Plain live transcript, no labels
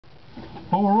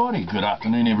Alrighty, good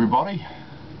afternoon everybody.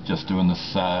 Just doing this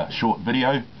short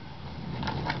video.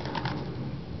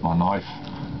 My knife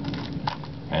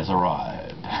has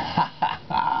arrived.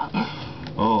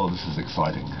 Oh, this is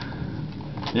exciting.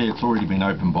 Yeah, it's already been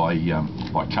opened by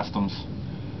customs,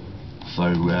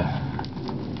 so no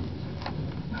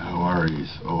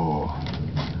worries. Oh,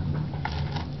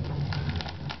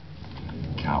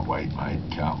 can't wait, mate.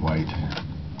 Can't wait.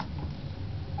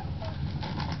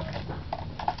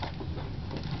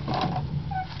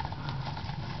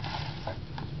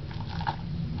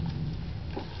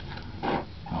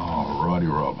 Alrighty,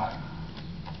 Rob.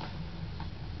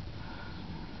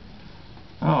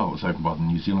 Oh, it was opened by the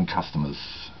New Zealand customs.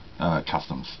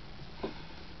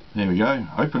 There we go.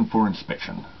 Open for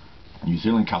inspection. New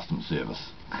Zealand Customs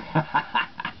Service.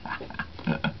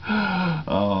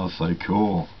 Oh, so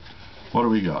cool. What do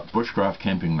we got? Bushcraft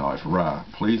camping knife. Rah.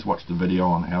 Please watch the video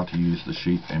on how to use the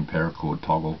sheath and paracord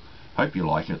toggle. Hope you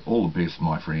like it. All the best,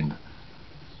 my friend,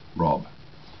 Rob.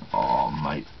 Oh,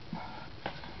 mate.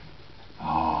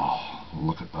 Oh,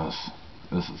 look at this.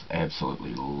 This is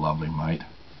absolutely lovely, mate.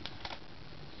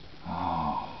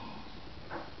 Oh.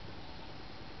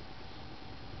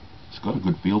 It's got a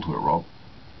good feel to it, Rob.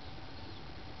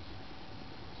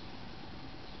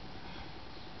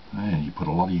 Man, you put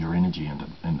a lot of your energy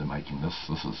into making this.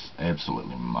 This is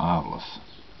absolutely marvellous.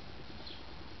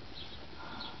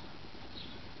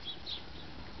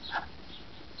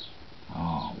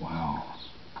 Oh, wow.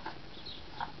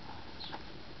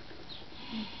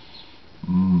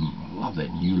 I love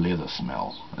that new leather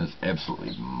smell. It's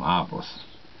absolutely marvellous.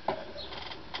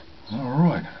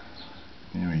 Alright,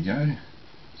 there we go.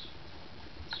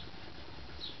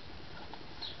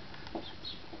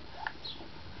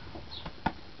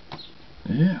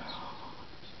 Yeah.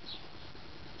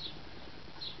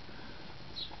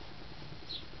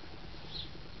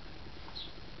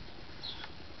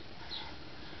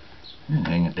 And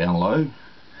hang it down low.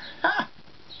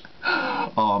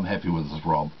 Oh, I'm happy with this,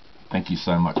 Rob. Thank you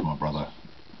so much, my brother.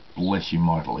 Bless you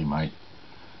mightily, mate.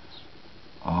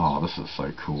 Oh, this is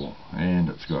so cool. And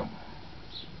it's got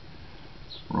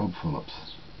Rob Phillips.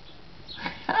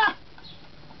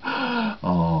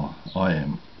 Oh, I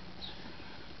am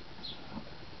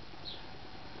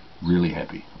really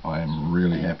happy. I am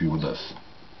really happy with this.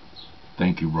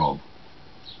 Thank you, Rob.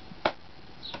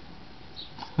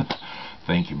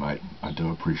 Thank you, mate. I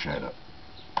do appreciate it.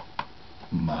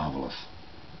 Marvellous.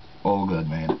 All good,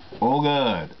 man. All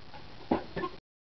good.